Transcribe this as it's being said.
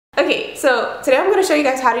Okay, so today I'm going to show you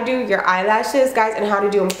guys how to do your eyelashes, guys, and how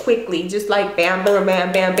to do them quickly, just like bam, bam,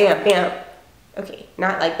 bam, bam, bam, bam. Okay,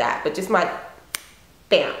 not like that, but just my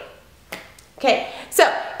bam. Okay, so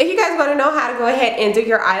if you guys want to know how to go ahead and do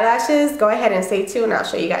your eyelashes, go ahead and stay tuned. I'll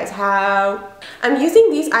show you guys how. I'm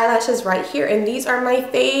using these eyelashes right here, and these are my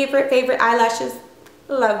favorite eyelashes.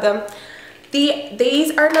 Love them.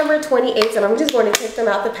 These are number 28s, and I'm just going to take them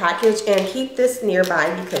out the package and keep this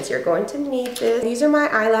nearby because you're going to need this. These are my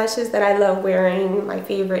eyelashes that I love wearing, my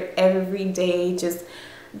favorite everyday, just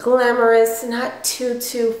glamorous, not too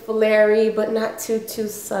flary, but not too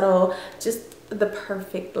subtle, just the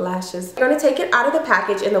perfect lashes. I'm going to take it out of the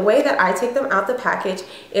package, and the way that I take them out the package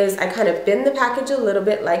is I kind of bend the package a little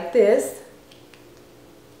bit like this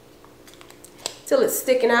till it's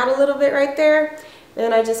sticking out a little bit right there.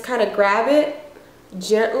 Then I just kind of grab it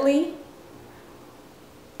gently.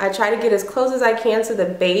 I try to get as close as I can to the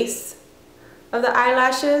base of the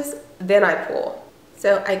eyelashes, then I pull.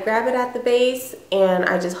 So I grab it at the base and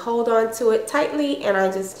I just hold on to it tightly and I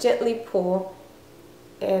just gently pull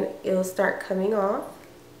and it'll start coming off,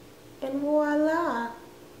 and voila.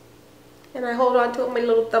 And I hold on to it with my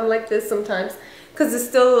little thumb like this sometimes because there's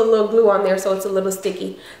still a little glue on there, so it's a little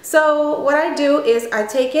sticky. So what I do is I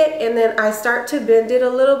take it and then I start to bend it a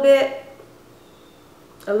little bit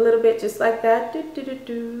just like that.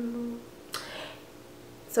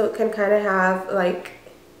 So it can kind of have like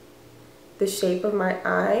the shape of my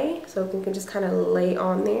eye, so it can just kind of lay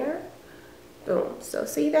on there. Boom. So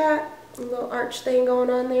see that little arch thing going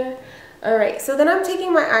on there? Alright, so then I'm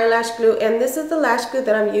taking my eyelash glue, and this is the lash glue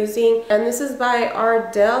that I'm using, and this is by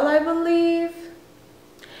Ardell, I believe.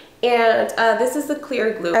 And this is the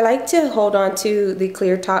clear glue. I like to hold on to the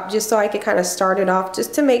clear top just so I can kind of start it off,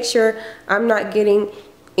 just to make sure I'm not getting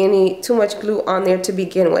too much glue on there to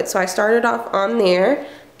begin with. So I started off on there,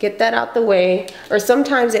 get that out the way, or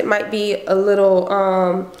sometimes it might be a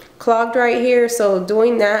little clogged right here, so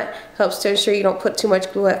doing that helps to ensure you don't put too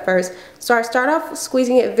much glue at first. So I start off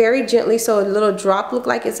squeezing it very gently so a little drop look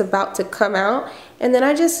like it's about to come out, and then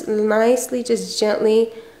I just nicely, just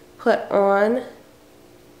gently put on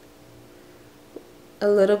a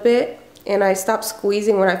little bit, and I stop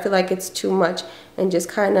squeezing when I feel like it's too much and just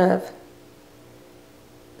kind of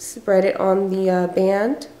spread it on the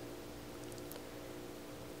band.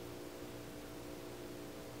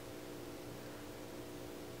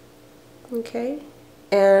 Okay,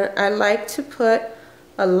 and I like to put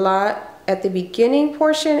a lot at the beginning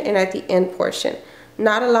portion and at the end portion.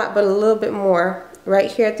 Not a lot, but a little bit more right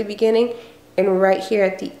here at the beginning and right here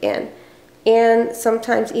at the end. And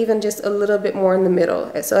sometimes even just a little bit more in the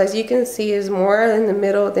middle. So as you can see, is more in the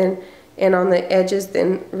middle and on the edges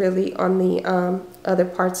than really on the other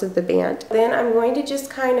parts of the band. Then I'm going to just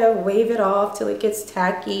kind of wave it off till it gets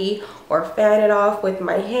tacky, or fan it off with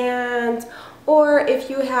my hands. Or if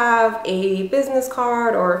you have a business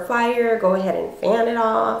card or a flyer, go ahead and fan it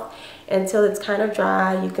off until it's kind of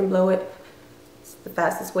dry. You can blow it. It's the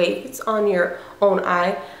fastest way. If it's on your own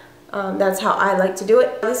eye, that's how I like to do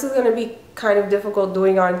it. This is going to be kind of difficult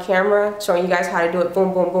doing on camera, showing you guys how to do it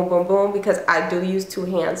boom, boom, boom, boom, boom, because I do use two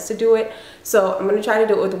hands to do it. So I'm going to try to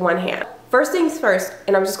do it with one hand. First things first,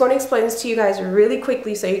 and I'm just going to explain this to you guys really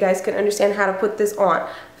quickly so you guys can understand how to put this on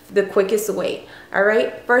the quickest way.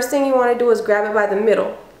 Alright, first thing you want to do is grab it by the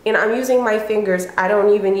middle, and I'm using my fingers. I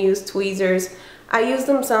don't even use tweezers. I use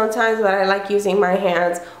them sometimes, but I like using my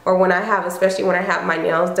hands, or when I have, especially when I have my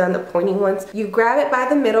nails done, the pointy ones. You grab it by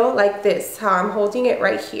the middle like this, how I'm holding it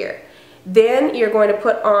right here. Then you're going to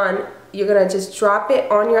put on, you're going to just drop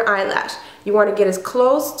it on your eyelash. You want to get as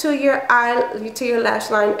close to your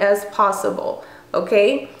lash line as possible,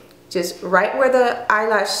 okay? Just right where the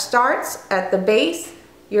eyelash starts at the base,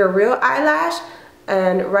 your real eyelash,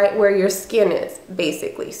 and right where your skin is,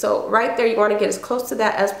 basically. So right there, you want to get as close to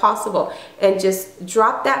that as possible and just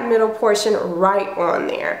drop that middle portion right on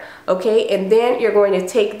there, okay? And then you're going to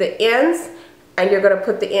take the ends and you're going to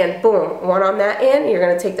put the end, boom, one on that end, you're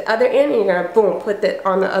going to take the other end and you're going to, boom, put that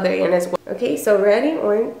on the other end as well. Okay, so ready?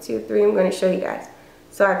 1, 2, 3, I'm going to show you guys.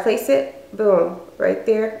 So I place it, boom, right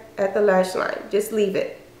there at the lash line. Just leave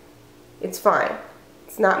it. It's fine.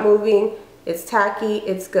 It's not moving. It's tacky.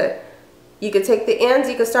 It's good. You could take the ends.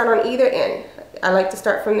 You could start on either end. I like to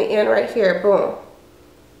start from the end right here. Boom.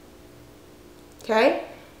 Okay?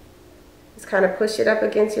 Just kind of push it up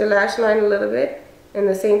against your lash line a little bit. And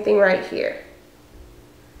the same thing right here.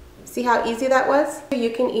 See how easy that was? You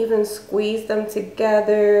can even squeeze them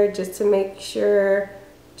together just to make sure.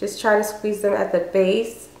 Just try to squeeze them at the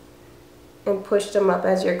base and push them up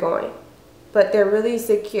as you're going. But they're really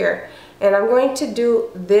secure. And I'm going to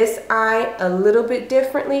do this eye a little bit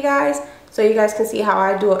differently, guys, so you guys can see how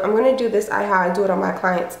I do it. I'm going to do this how I do it on my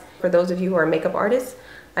clients. For those of you who are makeup artists,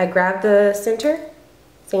 I grab the center,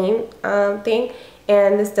 same thing,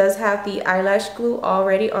 and this does have the eyelash glue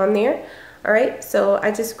already on there. Alright, so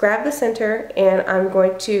I just grab the center and I'm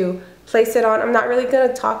going to place it on. I'm not really going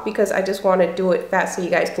to talk because I just want to do it fast so you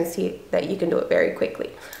guys can see that you can do it very quickly.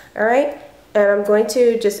 Alright, and I'm going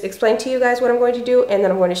to just explain to you guys what I'm going to do, and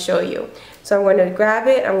then I'm going to show you. So I'm going to grab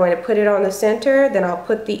it, I'm going to put it on the center, then I'll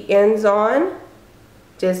put the ends on.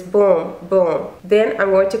 Just boom, boom. Then I'm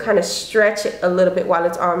going to kind of stretch it a little bit while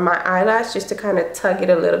it's on my eyelash, just to kind of tug it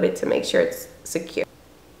a little bit to make sure it's secure.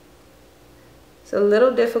 It's a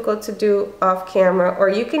little difficult to do off camera, or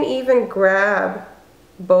you can even grab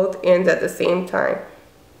both ends at the same time.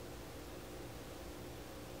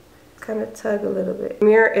 Kind of tug a little bit. The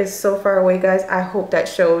mirror is so far away, guys. I hope that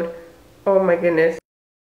showed. Oh my goodness.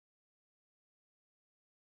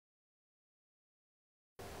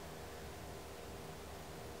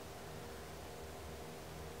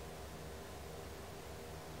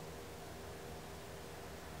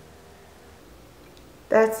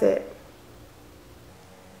 That's it.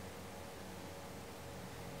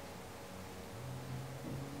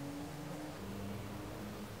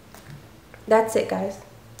 That's it, guys.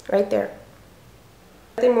 Right there.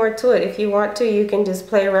 Nothing more to it. If you want to, you can just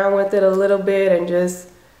play around with it a little bit and just,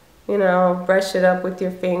 you know, brush it up with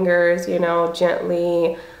your fingers, you know,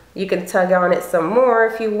 gently. You can tug on it some more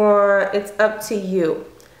if you want. It's up to you.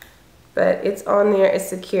 But it's on there, it's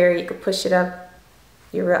secure. You can push it up,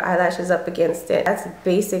 your real eyelashes up against it. That's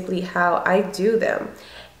basically how I do them.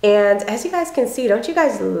 And as you guys can see, don't you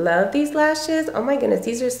guys love these lashes? Oh my goodness,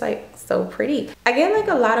 these are like so pretty. I get like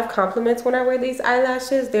a lot of compliments when I wear these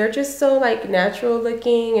eyelashes. They're just so like natural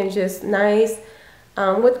looking and just nice,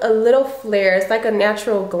 with a little flare. It's like a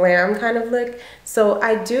natural glam kind of look. So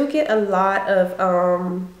I do get a lot of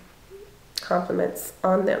compliments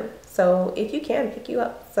on them. So if you can, pick you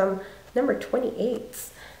up some number 28s.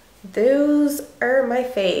 Those are my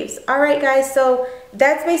faves. Alright guys, so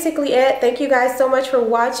that's basically it. Thank you guys so much for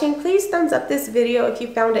watching. Please thumbs up this video if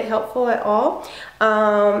you found it helpful at all.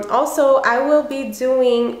 Also, I will be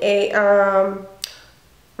doing a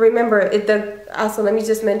remember also let me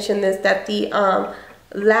just mention this, that the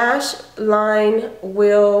lash line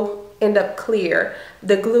will end up clear.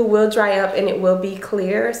 The glue will dry up and it will be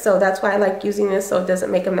clear, so that's why I like using this, so it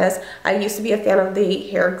doesn't make a mess. I used to be a fan of the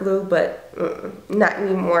hair glue, but not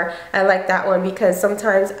anymore. I like that one because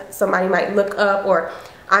sometimes somebody might look up, or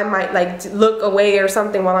I might like look away or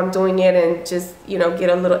something while I'm doing it and just, you know, get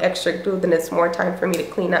a little extra glue. Then it's more time for me to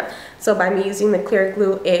clean up. So by me using the clear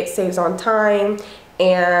glue, it saves on time,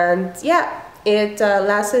 and yeah, it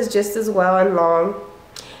lasts just as well and long,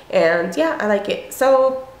 and yeah, I like it.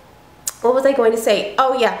 So what was I going to say?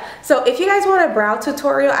 Oh yeah, so if you guys want a brow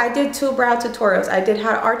tutorial, I did 2 brow tutorials. I did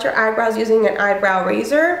how to arch your eyebrows using an eyebrow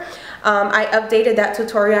razor. I updated that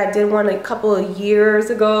tutorial. I did one a couple of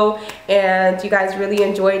years ago and you guys really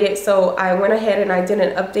enjoyed it, so I went ahead and I did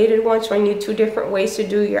an updated one showing you 2 different ways to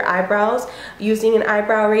do your eyebrows using an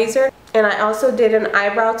eyebrow razor. And I also did an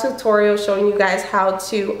eyebrow tutorial showing you guys how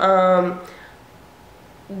to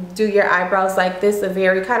do your eyebrows like this, a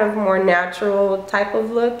very kind of more natural type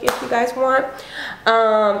of look if you guys want.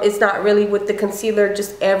 It's not really with the concealer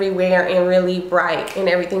just everywhere and really bright and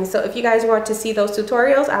everything. So if you guys want to see those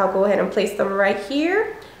tutorials, I'll go ahead and place them right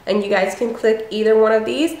here, and you guys can click either one of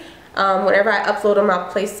these. Whenever I upload them, I'll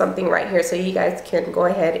place something right here so you guys can go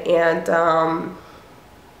ahead and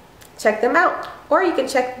check them out. Or you can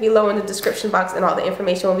check below in the description box and all the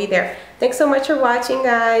information will be there. Thanks so much for watching,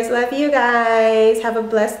 guys. Love you guys. Have a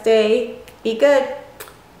blessed day. Be good.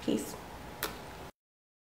 Peace.